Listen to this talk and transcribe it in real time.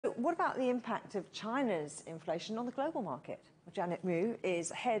what about the impact of China's inflation on the global market? Well, Janet Mu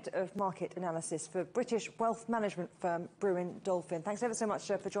is Head of Market Analysis for British wealth management firm Brewin, Dolphin. Thanks ever so much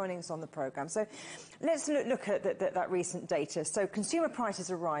for joining us on the programme. So let's look at that recent data. So consumer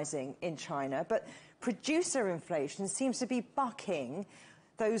prices are rising in China, but producer inflation seems to be bucking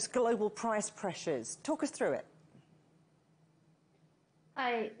those global price pressures. Talk us through it.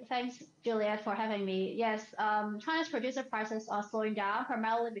 Hi, thanks, Juliet, for having me. Yes, China's producer prices are slowing down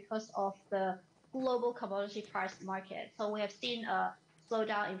primarily because of the global commodity price market. So we have seen a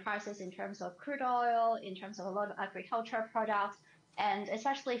slowdown in prices in terms of crude oil, in terms of a lot of agricultural products, and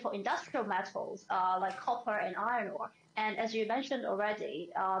especially for industrial metals like copper and iron ore. And as you mentioned already,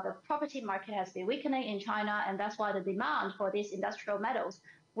 the property market has been weakening in China, and that's why the demand for these industrial metals,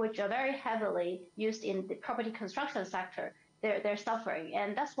 which are very heavily used in the property construction sector, they're suffering.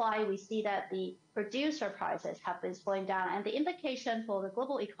 And that's why we see that the producer prices have been slowing down. And the implication for the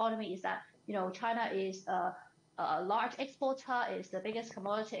global economy is that, China is a large exporter, is the biggest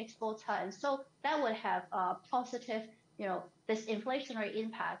commodity exporter. And so that would have a positive, this inflationary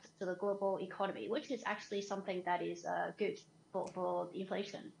impact to the global economy, which is actually something that is good for the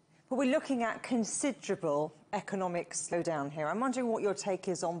inflation. But we're looking at considerable economic slowdown here. I'm wondering what your take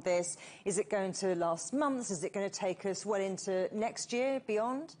is on this. Is it going to last months? Is it going to take us well into next year,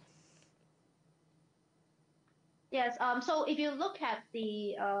 beyond? Yes. So if you look at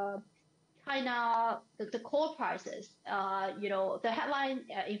the China, the core prices, the headline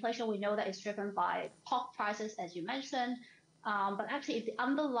inflation, we know that is driven by pork prices, as you mentioned. But actually, if the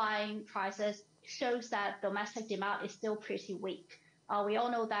underlying prices shows that domestic demand is still pretty weak. We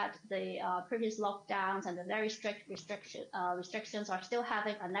all know that the previous lockdowns and the very strict restrictions are still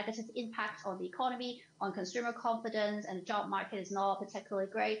having a negative impact on the economy, on consumer confidence, and the job market is not particularly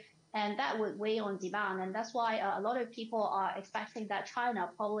great. And that would weigh on demand. And that's why a lot of people are expecting that China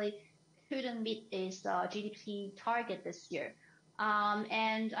probably couldn't meet its GDP target this year.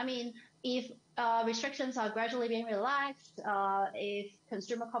 And I mean, if restrictions are gradually being relaxed, if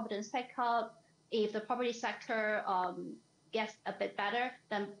consumer confidence pick up, if the property sector gets a bit better,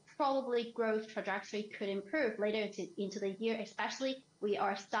 then probably growth trajectory could improve later into the year, especially we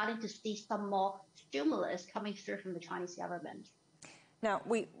are starting to see some more stimulus coming through from the Chinese government. Now,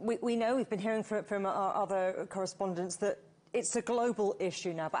 we know, we've been hearing from our other correspondents that it's a global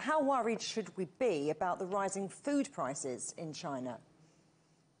issue now, but how worried should we be about the rising food prices in China?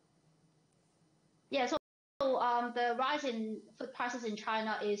 Yeah, so the rise in food prices in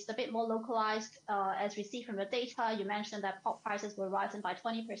China is a bit more localized. As we see from the data, you mentioned that pork prices were rising by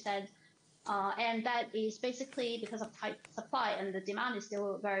 20%. And that is basically because of tight supply, and the demand is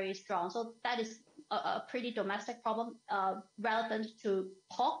still very strong. So that is a pretty domestic problem relevant to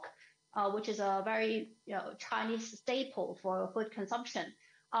pork, which is a very Chinese staple for food consumption.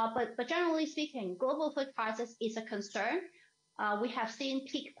 But generally speaking, global food prices is a concern. We have seen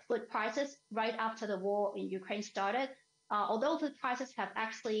peak food prices right after the war in Ukraine started. Although food prices have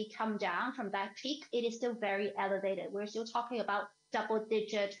actually come down from that peak, it is still very elevated. We're still talking about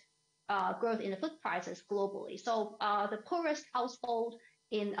double-digit growth in the food prices globally. So the poorest household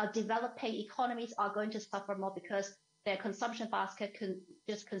in developing economies are going to suffer more because their consumption basket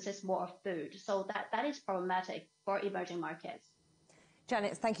just consists more of food. So that is problematic for emerging markets.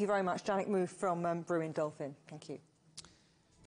 Janet, thank you very much. Janet Mu from Brewin Dolphin. Thank you.